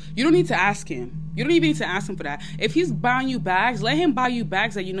do? You don't need to ask him. You don't even need to ask him for that. If he's buying you bags, let him buy you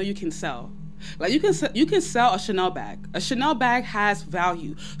bags that you know you can sell. Like you can sell a Chanel bag. A Chanel bag has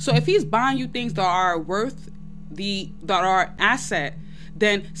value. So if he's buying you things that are worth that are an asset,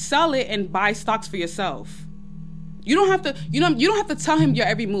 then sell it and buy stocks for yourself. You don't have to, you don't have to tell him your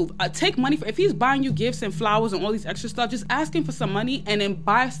every move. Take money if he's buying you gifts and flowers and all these extra stuff, just ask him for some money and then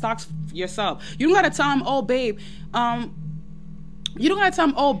buy stocks for yourself. You don't gotta tell him, oh babe, can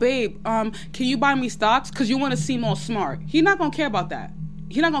you buy me stocks? Because you want to seem all smart. He's not gonna care about that.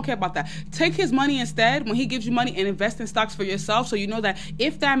 Take his money instead when he gives you money and invest in stocks for yourself, so you know that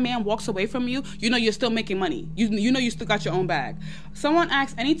if that man walks away from you, you know you're still making money. You know you still got your own bag. Someone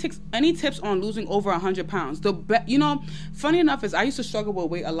asked, any tips on losing over 100 pounds? Funny enough is I used to struggle with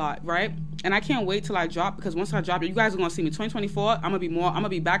weight a lot, right? And I can't wait till I drop, because once I drop, you guys are gonna see me 2024. I'm gonna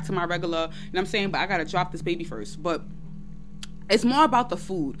be back to my regular. You know what I'm saying? But I gotta drop this baby first. But it's more about the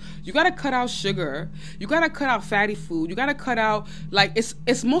food. You gotta cut out sugar. You gotta cut out fatty food. You gotta cut out, like,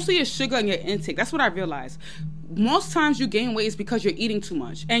 it's mostly your sugar and your intake. That's what I realized. Most times you gain weight is because you're eating too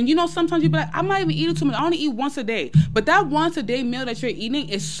much. And sometimes you be like, I'm not even eating too much. I only eat once a day. But that once a day meal that you're eating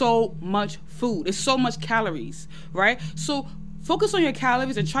is so much food. It's so much calories, right? So focus on your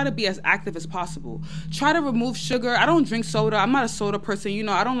calories and try to be as active as possible. Try to remove sugar. I don't drink soda. I'm not a soda person.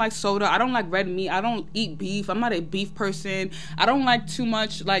 I don't like soda. I don't like red meat. I don't eat beef. I'm not a beef person. I don't like too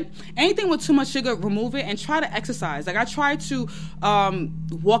much, like anything with too much sugar, remove it and try to exercise. Like I try to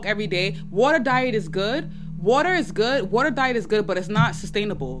walk every day. Water diet is good. Water diet is good, but it's not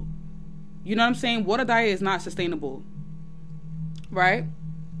sustainable. You know what I'm saying? Water diet is not sustainable. Right?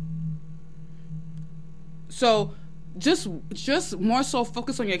 So just more so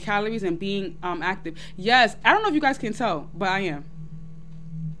focus on your calories and being active. Yes, I don't know if you guys can tell, but I am.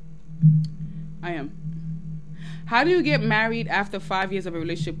 How do you get married after 5 years of a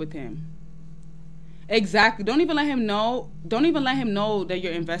relationship with him? Exactly. Don't even let him know that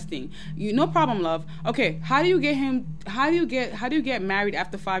you're investing. No problem, love. Okay, how do you get married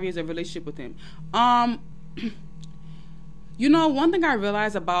after 5 years of relationship with him? One thing I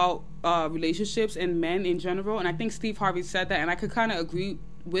realized about relationships and men in general, and I think Steve Harvey said that, and I could kind of agree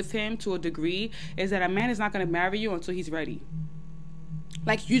with him to a degree, is that a man is not going to marry you until he's ready.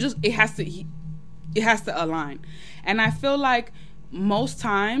 Like it has to align. And I feel like most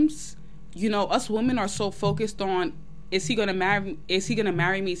times, us women are so focused on, is he gonna marry me? Is he gonna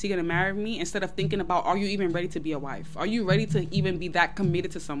marry me? Instead of thinking about, are you even ready to be a wife? Are you ready to even be that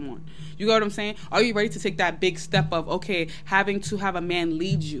committed to someone? You know what I'm saying? Are you ready to take that big step of, okay, having to have a man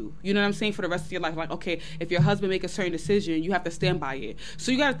lead you? You know what I'm saying? For the rest of your life, like, okay, if your husband make a certain decision, you have to stand by it.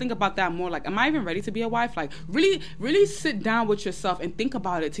 So you got to think about that more. Like, am I even ready to be a wife? Like, really, really sit down with yourself and think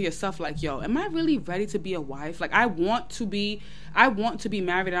about it to yourself. Like, yo, am I really ready to be a wife? Like, I want to be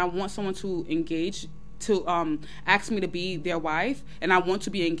married, and I want someone to engage, to ask me to be their wife, and I want to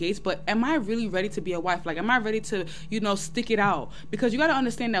be engaged, but am I really ready to be a wife? Like, am I ready to, stick it out? Because you got to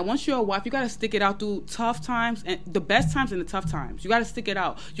understand that once you're a wife, you got to stick it out through tough times, and the best times and the tough times. You got to stick it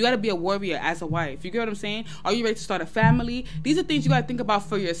out. You got to be a warrior as a wife. You get what I'm saying? Are you ready to start a family? These are things you got to think about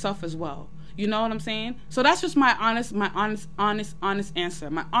for yourself as well. You know what I'm saying? So that's just my honest answer.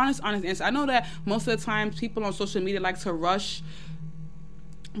 My honest answer. I know that most of the time people on social media like to rush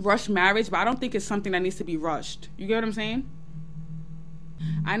marriage, but I don't think it's something that needs to be rushed. You get what I'm saying?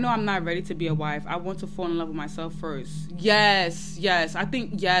 I know I'm not ready to be a wife. I want to fall in love with myself first. Yes. I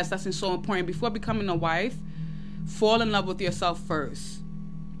think, yes, that's so important. Before becoming a wife, fall in love with yourself first.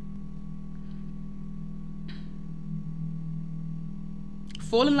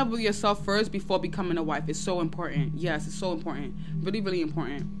 Fall in love with yourself first before becoming a wife. It's so important. Yes, it's so important. Really, really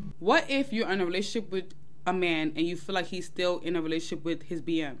important. What if you're in a relationship with a man and you feel like he's still in a relationship with his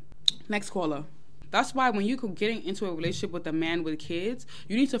BM? Next caller. That's why when you're getting into a relationship with a man with kids,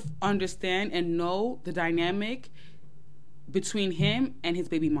 you need to understand and know the dynamic between him and his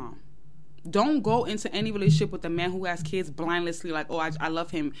baby mom. Don't go into any relationship with a man who has kids blindlessly like, oh, I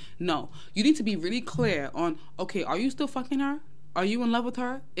love him. No. You need to be really clear on, okay, are you still fucking her? Are you in love with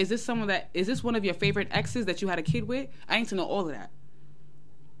her? Is this one of your favorite exes that you had a kid with? I need to know all of that.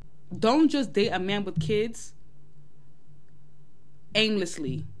 Don't just date a man with kids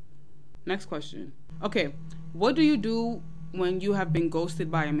aimlessly. Next question. Okay, what do you do when you have been ghosted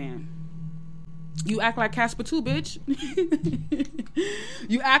by a man? You act like Casper too, bitch.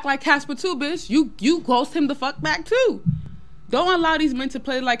 You act like Casper too, bitch. You ghost him the fuck back too. Don't allow these men to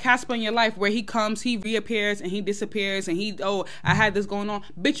play like Casper in your life, where he comes, he reappears, and he disappears, and I had this going on.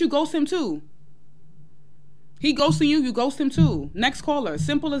 Bitch, you ghost him too. He ghosting you, you ghost him too. Next caller.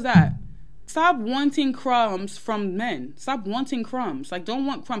 Simple as that. Stop wanting crumbs from men. Stop wanting crumbs. Like, don't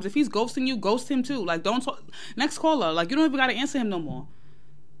want crumbs. If he's ghosting you, ghost him too. Like, don't talk. Next caller. Like, you don't even got to answer him no more.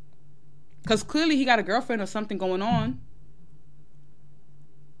 Because clearly he got a girlfriend or something going on.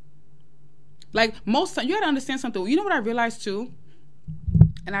 Like, most time, you got to understand something. You know what I realized too?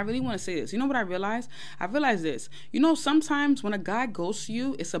 And I really want to say this. You know what I realized? I realized this. You know, sometimes when a guy ghosts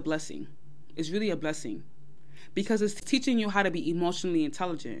you, it's a blessing. It's really a blessing. Because it's teaching you how to be emotionally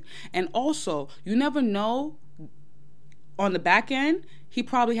intelligent. And also, you never know, on the back end, he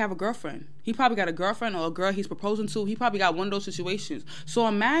probably have a girlfriend. He probably got a girlfriend or a girl he's proposing to. He probably got one of those situations. So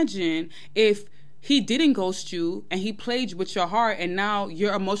imagine if he didn't ghost you and he played with your heart and now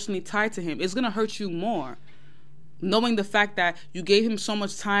you're emotionally tied to him. It's going to hurt you more. Knowing the fact that you gave him so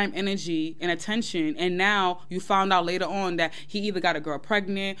much time, energy, and attention, and now you found out later on that he either got a girl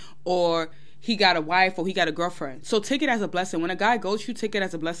pregnant or he got a wife or he got a girlfriend. So take it as a blessing. When a guy ghosts you, take it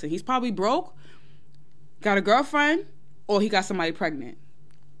as a blessing. He's probably broke, got a girlfriend, or he got somebody pregnant.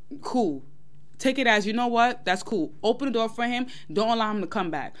 Cool. Take it as, you know what? That's cool. Open the door for him. Don't allow him to come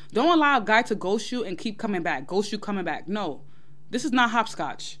back. Don't allow a guy to ghost you and keep coming back. Ghost you, coming back. No. This is not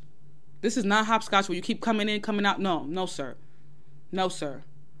hopscotch. This is not hopscotch where you keep coming in, coming out. No, sir. No, sir.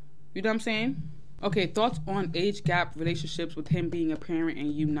 You know what I'm saying? Okay, thoughts on age gap relationships with him being a parent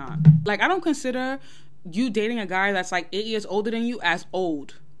and you not. Like, I don't consider you dating a guy that's like 8 years older than you as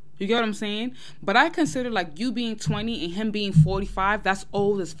old. You get what I'm saying? But I consider like you being 20 and him being 45, that's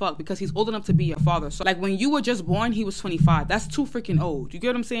old as fuck because he's old enough to be your father. So like when you were just born, he was 25. That's too freaking old. You get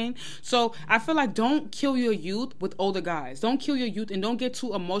what I'm saying? So I feel like don't kill your youth with older guys. Don't kill your youth and don't get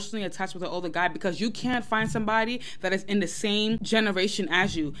too emotionally attached with an older guy because you can't find somebody that is in the same generation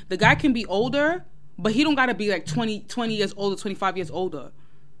as you. The guy can be older, but he don't got to be like 20 years older, 25 years older.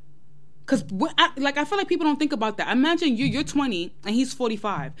 Because I feel like people don't think about that. Imagine you're 20 and he's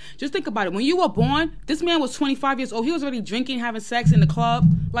 45. Just think about it. When you were born, this man was 25 years old. He was already drinking, having sex in the club.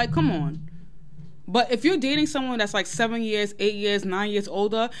 Like, come on. But if you're dating someone that's like 7 years, 8 years, 9 years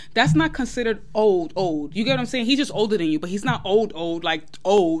older, that's not considered old. You get what I'm saying? He's just older than you, but he's not old, like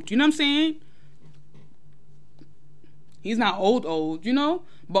old. You know what I'm saying? He's not old, you know?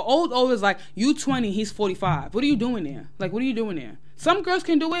 But old is like, you 20, he's 45. What are you doing there? Like, what are you doing there? Some girls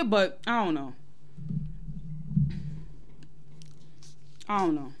can do it, but I don't know.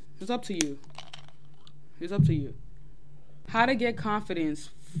 It's up to you. How to get confidence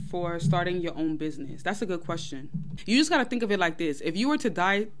for starting your own business? That's a good question. You just got to think of it like this. If you were to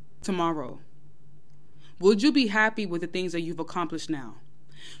die tomorrow, would you be happy with the things that you've accomplished now?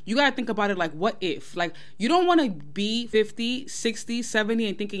 You got to think about it like, what if? Like, you don't want to be 50, 60, 70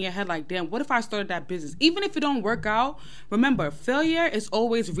 and think in your head like, damn, what if I started that business? Even if it don't work out, remember, failure is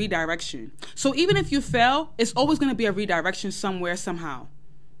always redirection. So even if you fail, it's always going to be a redirection somewhere, somehow.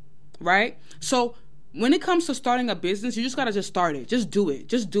 Right? So when it comes to starting a business, you just got to just start it. Just do it.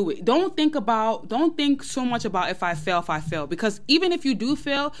 Don't think so much about if I fail. Because even if you do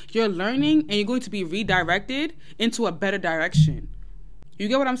fail, you're learning and you're going to be redirected into a better direction. You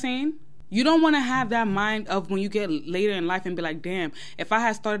get what I'm saying? You don't want to have that mind of when you get later in life and be like, damn, if I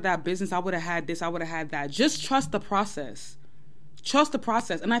had started that business, I would have had this, I would have had that. Just trust the process.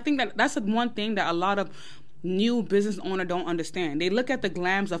 And I think that that's the one thing that a lot of new business owners don't understand. They look at the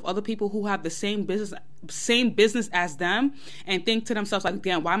glams of other people who have the same business as them and think to themselves like,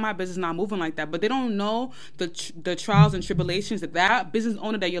 damn, why my business not moving like that? But they don't know the trials and tribulations that business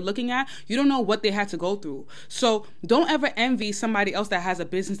owner that you're looking at, you don't know what they had to go through. So don't ever envy somebody else that has a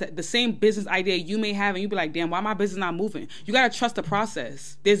business, that the same business idea you may have, and you be like, damn, why my business not moving? You got to trust the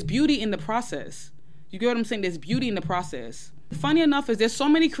process. There's beauty in the process. You get what I'm saying? There's beauty in the process. Funny enough is there's so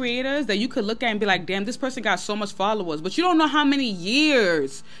many creators that you could look at and be like, damn, this person got so much followers, but you don't know how many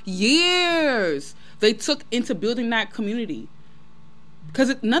years they took into building that community,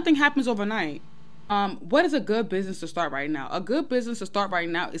 because nothing happens overnight. What is a good business to start right now? A good business to start right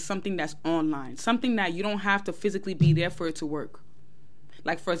now is something that's online, something that you don't have to physically be there for it to work.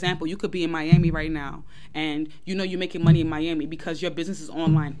 Like, for example, you could be in Miami right now and you know you're making money in Miami because your business is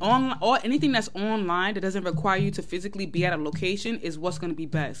online. Or anything that's online that doesn't require you to physically be at a location is what's going to be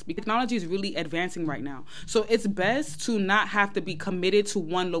best. Because technology is really advancing right now. So it's best to not have to be committed to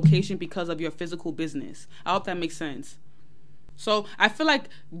one location because of your physical business. I hope that makes sense. So I feel like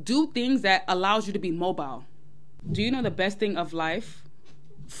do things that allows you to be mobile. Do you know the best thing of life?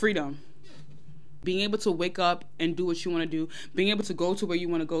 Freedom. Being able to wake up and do what you want to do, being able to go to where you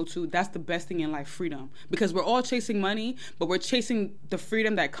want to go to, that's the best thing in life, freedom. Because we're all chasing money, but we're chasing the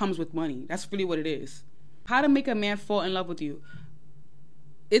freedom that comes with money. That's really what it is. How to make a man fall in love with you.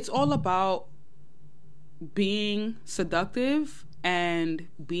 It's all about being seductive and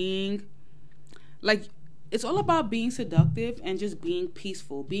being like, it's all about being seductive and just being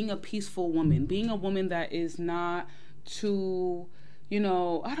peaceful, being a peaceful woman, being a woman that is not too, I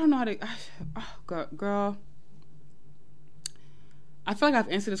don't know how to, girl, I feel like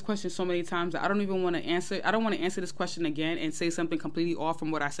I've answered this question so many times that I don't even want to answer. I don't want to answer this question again and say something completely off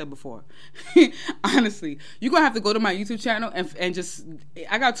from what I said before. Honestly, you're going to have to go to my YouTube channel and just,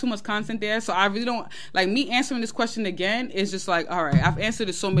 I got too much content there. So I really don't, like, me answering this question again is just like, all right, I've answered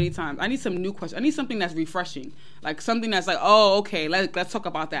it so many times. I need some new questions. I need something that's refreshing. Like something that's like, oh, okay, let's talk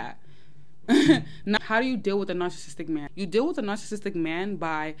about that. Now, how do you deal with a narcissistic man? You deal with a narcissistic man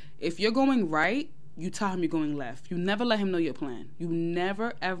by, if you're going right, you tell him you're going left. You never let him know your plan. You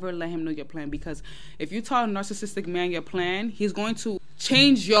never, ever let him know your plan. Because if you tell a narcissistic man your plan, he's going to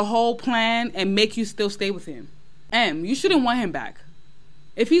change your whole plan and make you still stay with him. You shouldn't want him back.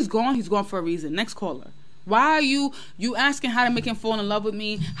 If he's gone for a reason. Next caller. Why are you asking how to make him fall in love with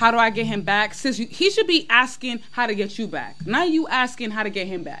me? How do I get him back? He should be asking how to get you back. Not you asking how to get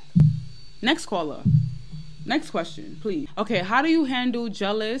him back. Next caller. Next question, please. Okay, how do you handle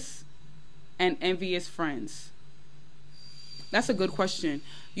jealous and envious friends? That's a good question.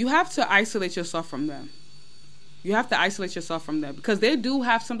 You have to isolate yourself from them. You have to isolate yourself from them because they do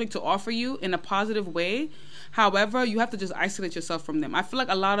have something to offer you in a positive way. However, you have to just isolate yourself from them. I feel like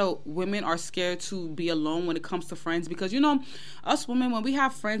a lot of women are scared to be alone when it comes to friends because, us women, when we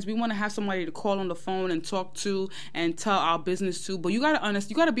have friends, we want to have somebody to call on the phone and talk to and tell our business to. But you got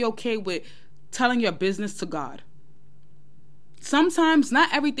to be okay with telling your business to God. Sometimes not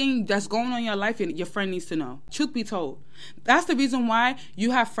everything that's going on in your life your friend needs to know. Truth be told. That's the reason why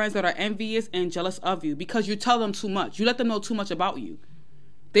you have friends that are envious and jealous of you, because you tell them too much. You let them know too much about you.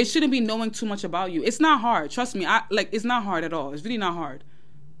 They shouldn't be knowing too much about you. It's not hard. Trust me. It's not hard at all. It's really not hard.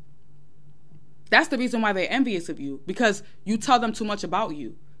 That's the reason why they're envious of you, because you tell them too much about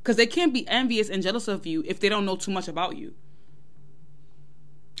you. Because they can't be envious and jealous of you if they don't know too much about you.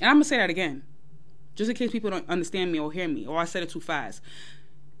 And I'm going to say that again, just in case people don't understand me or hear me, or I said it too fast.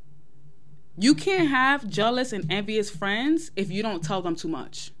 You can't have jealous and envious friends if you don't tell them too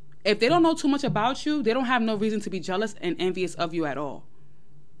much. If they don't know too much about you, they don't have no reason to be jealous and envious of you at all.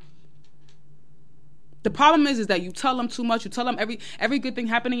 The problem is that you tell them too much. You tell them every good thing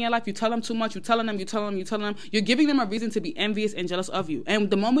happening in your life. You tell them too much. You telling them. You're giving them a reason to be envious and jealous of you.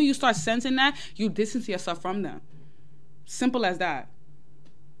 And the moment you start sensing that, you distance yourself from them. Simple as that.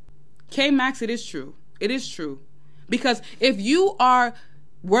 K-Max, it is true. It is true. Because if you are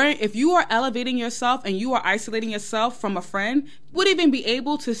elevating yourself and you are isolating yourself from a friend, you wouldn't even be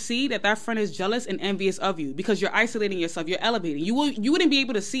able to see that friend is jealous and envious of you, because you're isolating yourself. You're elevating. You wouldn't be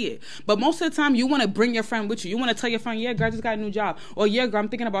able to see it. But most of the time, you want to bring your friend with you. You want to tell your friend, yeah, girl, I just got a new job. Or, yeah, girl, I'm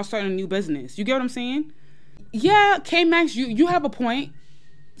thinking about starting a new business. You get what I'm saying? Yeah, K-Max, you have a point.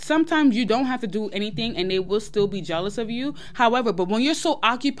 Sometimes you don't have to do anything and they will still be jealous of you. However, but when you're so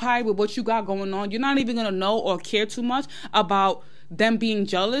occupied with what you got going on, you're not even going to know or care too much about them being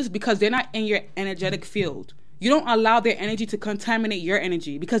jealous, because they're not in your energetic field. You don't allow their energy to contaminate your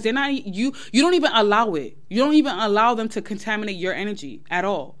energy, because they're not you don't even allow it. You don't even allow them to contaminate your energy at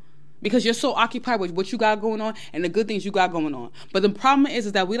all, because you're so occupied with what you got going on and the good things you got going on. But the problem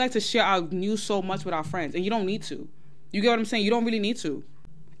is that we like to share our news so much with our friends, and you don't need to. You get what I'm saying? You don't really need to.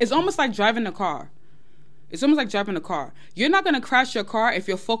 It's almost like driving a car. You're not going to crash your car if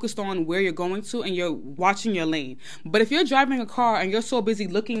you're focused on where you're going to and you're watching your lane. But if you're driving a car and you're so busy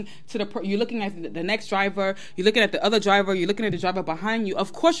looking you're looking at the next driver, you're looking at the other driver, you're looking at the driver behind you,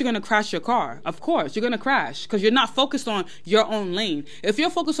 of course you're going to crash your car. Of course, you're going to crash because you're not focused on your own lane. If you're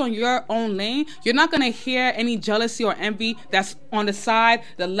focused on your own lane, you're not going to hear any jealousy or envy that's on the side,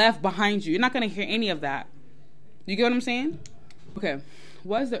 the left, behind you. You're not going to hear any of that. You get what I'm saying? Okay.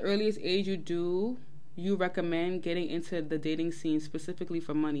 What is the earliest age you recommend getting into the dating scene, specifically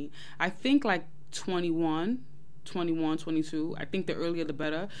for money? I think like 21, 22. I think the earlier the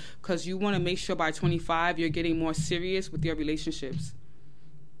better, because you want to make sure by 25 you're getting more serious with your relationships.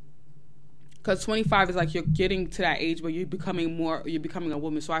 Because 25 is like you're getting to that age where you're becoming a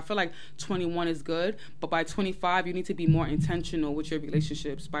woman. So I feel like 21 is good, but by 25 you need to be more intentional with your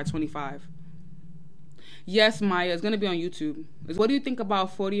relationships by 25. Yes, Maya, it's going to be on YouTube. What do you think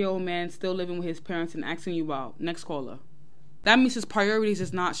about 40-year-old man still living with his parents and asking you out? Next caller. That means his priorities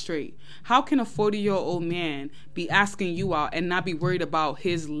is not straight. How can a 40-year-old man be asking you out and not be worried about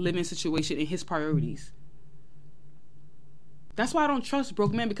his living situation and his priorities? That's why I don't trust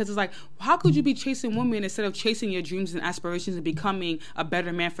broke men, because it's like, how could you be chasing women instead of chasing your dreams and aspirations and becoming a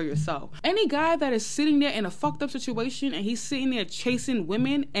better man for yourself? Any guy that is sitting there in a fucked up situation and he's sitting there chasing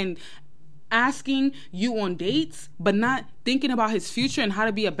women and asking you on dates, but not thinking about his future and how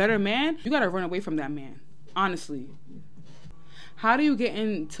to be a better man, you gotta run away from that man, honestly. How do you get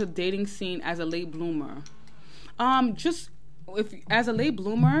into the dating scene as a late bloomer? As a late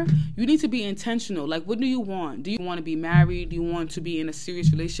bloomer, you need to be intentional. Like, what do you want? Do you want to be married? Do you want to be in a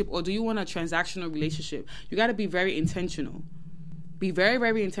serious relationship? Or do you want a transactional relationship? You got to be very intentional. Be very,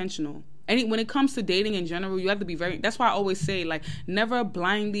 very intentional. When it comes to dating in general, you have to be that's why I always say, like, never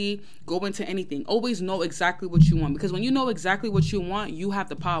blindly go into anything. Always know exactly what you want. Because when you know exactly what you want, you have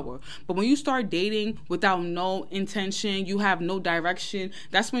the power. But when you start dating without no intention, you have no direction,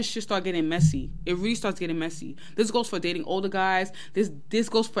 that's when shit start getting messy. It really starts getting messy. This goes for dating older guys. This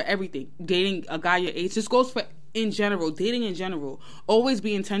goes for everything. Dating a guy your age. This goes for dating in general. Always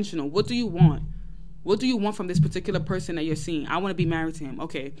be intentional. What do you want? What do you want from this particular person that you're seeing? I want to be married to him.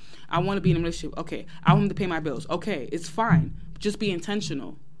 Okay. I want to be in a relationship. Okay. I want him to pay my bills. Okay. It's fine. Just be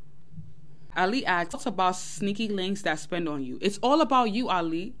intentional. Ali asks about sneaky links that spend on you. It's all about you,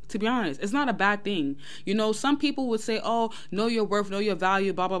 Ali, to be honest. It's not a bad thing. You know, some people would say, oh, know your worth, know your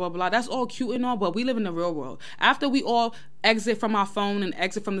value, blah, blah, blah, blah. That's all cute and all, but we live in the real world. After we all exit from our phone and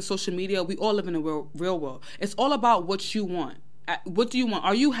exit from the social media, we all live in the real world. It's all about what you want. What do you want?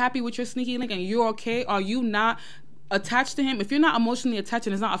 Are you happy with your sneaky link and you're okay? Are you not attached to him? If you're not emotionally attached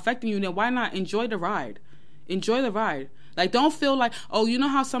and it's not affecting you, then why not enjoy the ride? Enjoy the ride. Like, don't feel like, oh, you know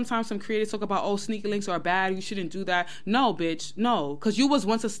how sometimes some creators talk about, oh, sneaky links are bad, you shouldn't do that. No, bitch, no. Because you was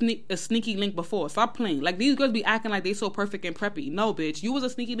once a sneaky link before. Stop playing. Like, these girls be acting like they so perfect and preppy. No, bitch, you was a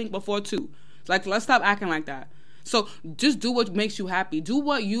sneaky link before too. Like, let's stop acting like that. So just do what makes you happy. Do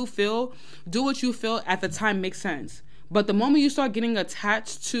what you feel. Do what you feel at the time makes sense. But the moment you start getting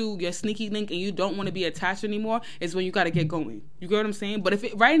attached to your sneaky link and you don't want to be attached anymore is when you got to get going. You get what I'm saying? But if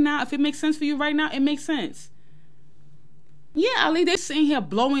it makes sense for you right now, it makes sense. Yeah, Ali, they're sitting here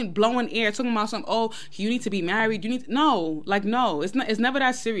blowing air, talking about something, oh, you need to be married. No, it's never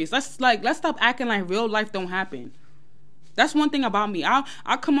that serious. Let's stop acting like real life don't happen. That's one thing about me. I'll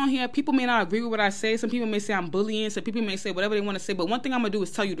come on here. People may not agree with what I say. Some people may say I'm bullying. Some people may say whatever they want to say. But one thing I'm going to do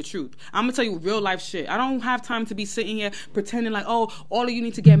is tell you the truth. I'm going to tell you real life shit. I don't have time to be sitting here pretending like, oh, all of you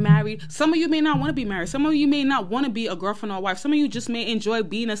need to get married. Some of you may not want to be married. Some of you may not want to be a girlfriend or a wife. Some of you just may enjoy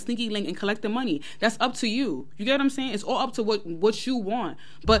being a sneaky link and collecting money. That's up to you. You get what I'm saying? It's all up to what you want.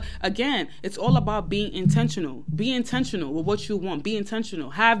 But again, it's all about being intentional. Be intentional with what you want. Be intentional.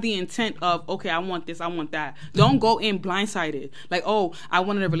 Have the intent of, okay, I want this, I want that. Don't go in blindsided. Like, oh, I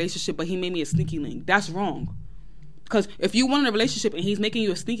wanted a relationship, but he made me a sneaky link. That's wrong. Because if you wanted a relationship and he's making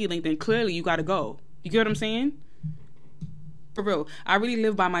you a sneaky link, then clearly you got to go. You get what I'm saying? For real. I really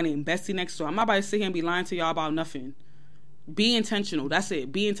live by my name, Bestie Next Door. I'm not about to sit here and be lying to y'all about nothing. Be intentional. That's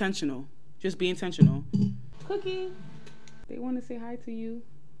it. Be intentional. Just be intentional. Cookie. They want to say hi to you.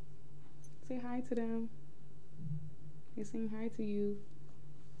 Say hi to them. They're saying hi to you.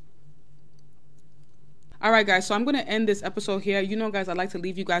 All right, guys, so I'm going to end this episode here. You know, guys, I like to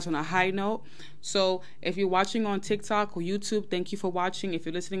leave you guys on a high note. So if you're watching on TikTok or YouTube, thank you for watching. If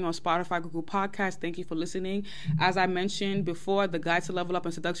you're listening on Spotify, Google Podcasts, thank you for listening. As I mentioned before, the Guide to Level Up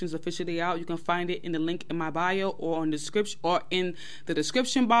and Seduction is officially out. You can find it in the link in my bio or on the description or in the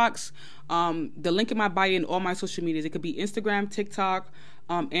description box. The link in my bio in all my social medias. It could be Instagram, TikTok,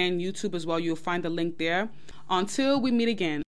 and YouTube as well. You'll find the link there. Until we meet again.